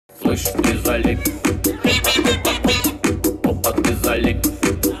Слышь, ты залип. Опа, ты залип.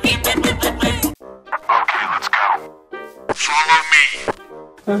 Okay, let's go. Follow me.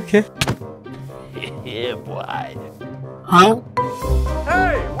 Okay. Yeah, boy. Huh?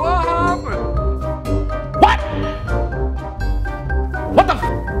 Hey, what happened? What? What the?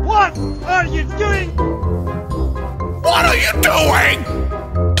 What are you doing? What are you doing?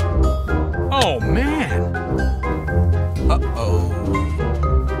 Oh, man. Uh-oh.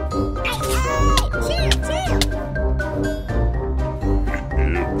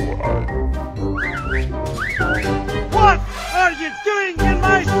 What are you doing in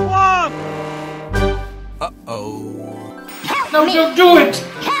my swamp? Uh-oh. No, don't do it!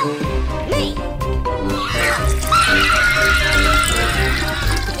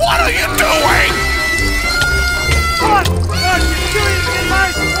 What are you doing? What are you doing in my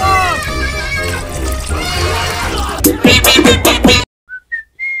swamp?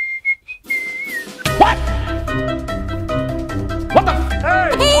 What? What the? Hey,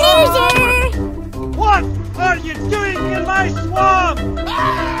 what are you doing in my swamp?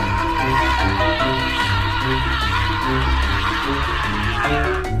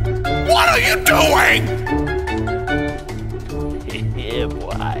 What are you doing? Yeah,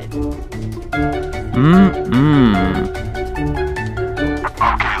 boy.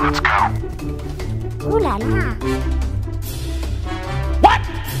 Okay, let's go. Ooh la la. What?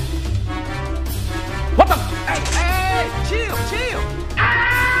 What the? Hey, chill.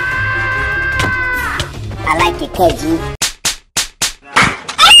 I like it, KG.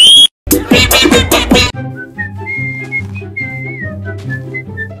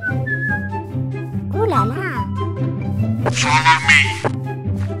 Ooh la la. Follow me.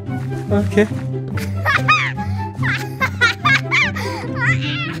 Okay.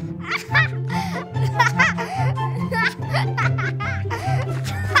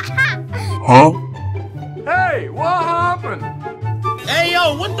 Huh? Hey, what happened? Hey, yo,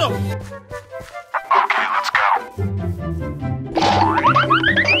 what the? Okay, let's go.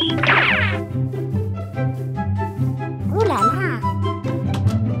 Ooh la la.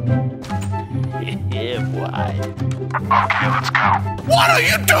 Yeah, boy. Okay, let's go. What are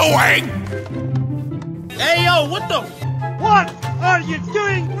you doing? Hey, yo, what the? What are you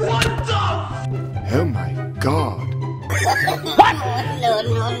doing? What the? Oh my God. No.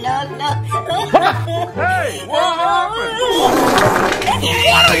 Hey, what happened?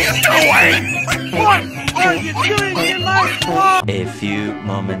 What are you doing? What are you doing in my swamp? A few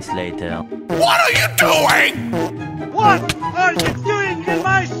moments later. What are you doing? What are you doing in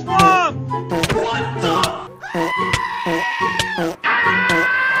my swamp? What the?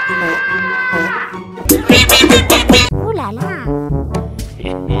 Ooh la la.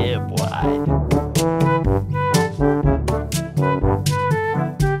 Yeah, boy.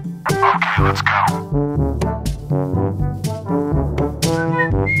 Okay, let's go.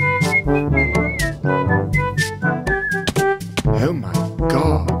 Oh my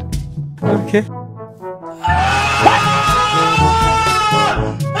God. Okay.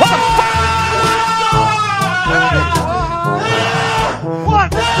 What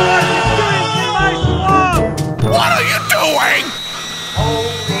are you doing in my swamp? What are you doing?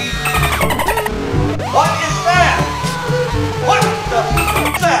 What is that? What the f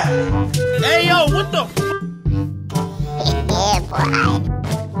is that? Hey, yo, what the? Yeah, boy.